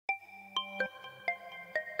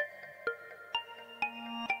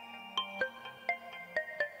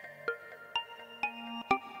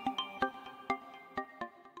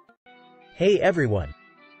Hey everyone!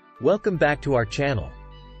 Welcome back to our channel.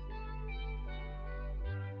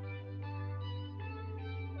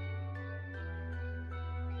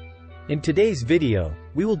 In today's video,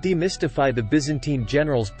 we will demystify the Byzantine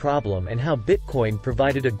generals problem and how Bitcoin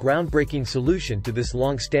provided a groundbreaking solution to this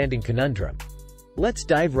long-standing conundrum. Let's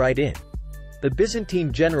dive right in. The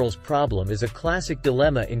Byzantine generals problem is a classic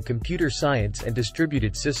dilemma in computer science and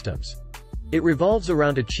distributed systems. It revolves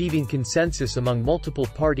around achieving consensus among multiple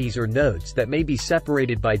parties or nodes that may be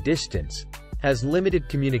separated by distance, has limited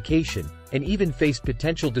communication, and even face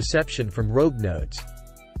potential deception from rogue nodes.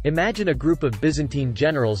 Imagine a group of Byzantine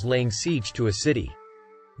generals laying siege to a city.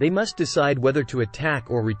 They must decide whether to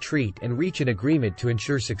attack or retreat and reach an agreement to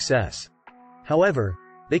ensure success. However,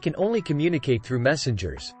 they can only communicate through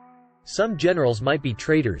messengers. Some generals might be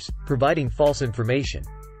traitors, providing false information.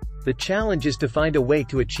 The challenge is to find a way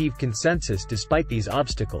to achieve consensus despite these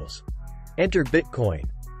obstacles. Enter Bitcoin.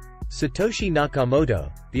 Satoshi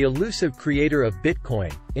Nakamoto, the elusive creator of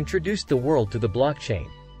Bitcoin, introduced the world to the blockchain.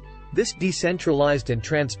 This decentralized and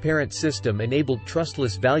transparent system enabled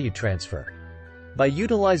trustless value transfer. By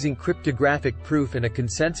utilizing cryptographic proof and a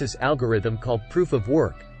consensus algorithm called proof of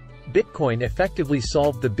work, Bitcoin effectively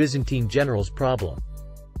solved the Byzantine generals problem.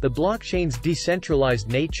 The blockchain's decentralized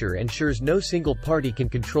nature ensures no single party can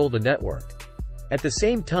control the network. At the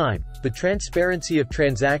same time, the transparency of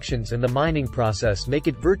transactions and the mining process make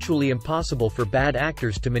it virtually impossible for bad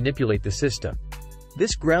actors to manipulate the system.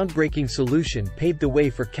 This groundbreaking solution paved the way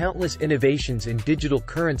for countless innovations in digital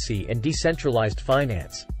currency and decentralized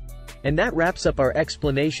finance. And that wraps up our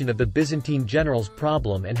explanation of the Byzantine generals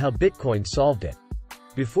problem and how Bitcoin solved it.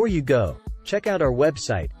 Before you go, check out our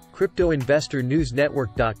website,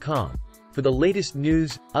 cryptoinvestornewsnetwork.com, for the latest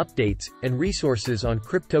news, updates, and resources on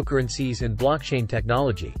cryptocurrencies and blockchain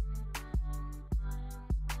technology.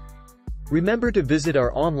 Remember to visit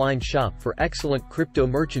our online shop for excellent crypto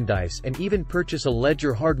merchandise and even purchase a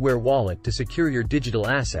Ledger hardware wallet to secure your digital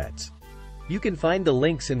assets. You can find the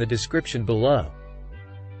links in the description below.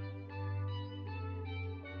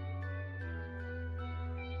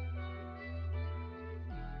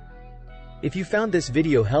 If you found this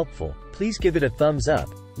video helpful, please give it a thumbs up,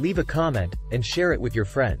 leave a comment, and share it with your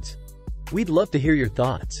friends. We'd love to hear your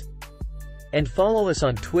thoughts. And follow us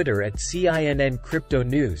on Twitter at CINN Crypto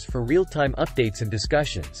News for real-time updates and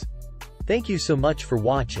discussions. Thank you so much for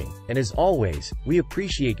watching, and as always, we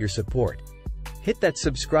appreciate your support. Hit that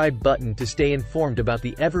subscribe button to stay informed about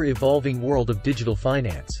the ever-evolving world of digital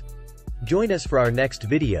finance. Join us for our next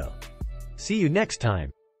video. See you next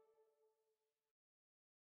time.